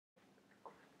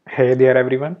Hey there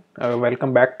everyone,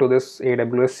 welcome back to this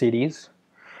AWS series.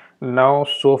 Now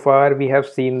so far we have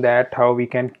seen that how we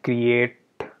can create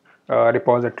a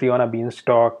repository on a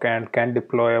beanstalk and can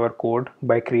deploy our code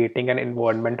by creating an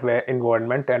environment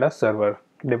and a server,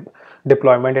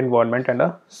 deployment environment and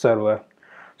a server.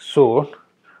 So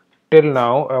till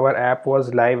now our app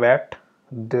was live at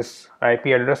this IP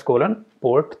address colon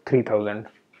port 3000.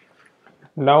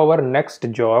 Now our next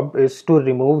job is to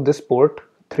remove this port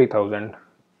 3000.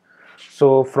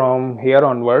 So from here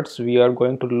onwards, we are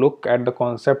going to look at the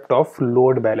concept of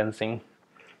load balancing.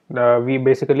 We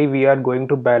are going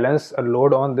to balance a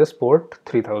load on this port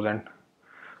 3000.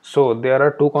 So there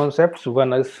are two concepts.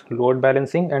 One is load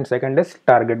balancing and second is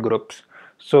target groups.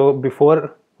 So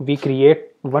before we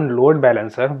create one load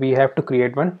balancer, we have to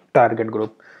create one target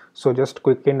group. So just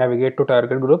quickly navigate to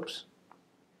target groups.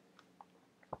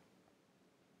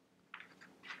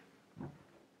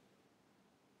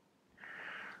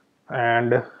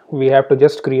 And we have to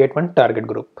just create one target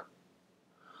group.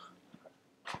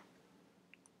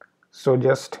 So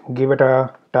just give it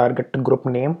a target group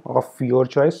name of your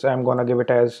choice. I'm gonna give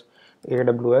it as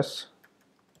AWS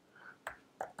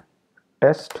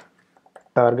test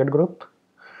target group.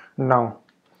 Now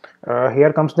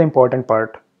here comes the important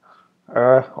part.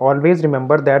 Always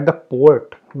remember that the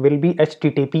port will be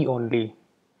HTTP only.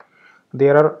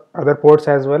 There are other ports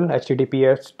as well: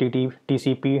 HTTPS,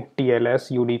 TCP, TLS,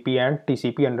 UDP, and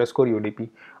TCP underscore UDP.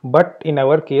 But in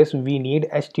our case, we need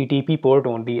HTTP port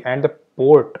only, and the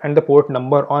port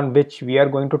number on which we are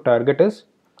going to target is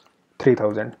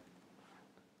 3000.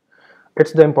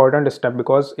 It's the important step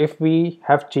because if we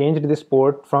have changed this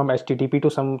port from HTTP to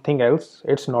something else,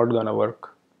 it's not gonna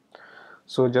work.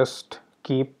 So just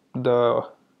keep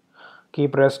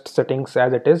rest settings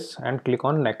as it is and click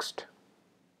on next.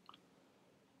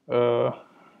 uh,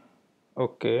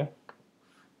 okay,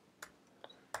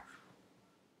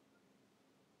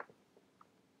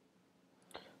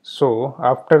 so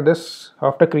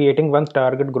after creating one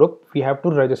target group, we have to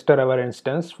register our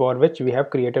instance for which we have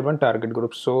created one target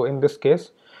group. So in this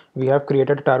case, we have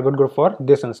created a target group for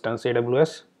this instance,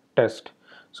 AWS test.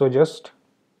 So just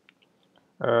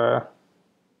uh,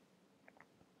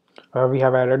 we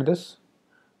have added this.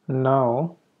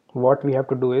 Now what we have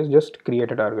to do is just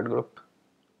create a target group.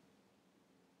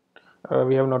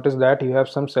 We have noticed that you have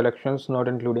some selections not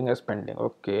including as pending.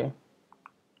 Okay,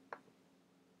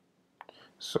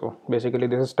 so basically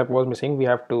this step was missing. We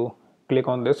have to click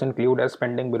on this include as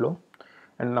pending below,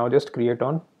 and now just create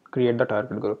the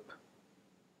target group.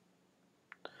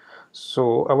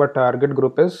 So our target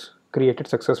group is created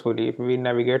successfully. If we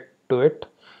navigate to it,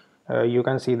 you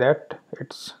can see that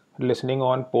it's listening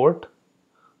on port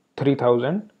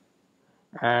 3000,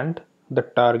 and the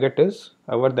target is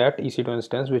our that EC2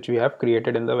 instance which we have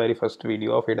created in the very first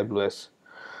video of AWS.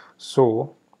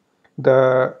 So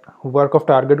the work of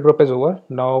target group is over.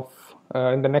 Now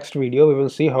in the next video we will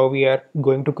see how we are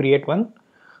going to create one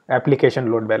application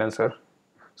load balancer.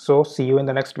 So see you in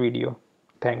the next video.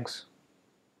 Thanks.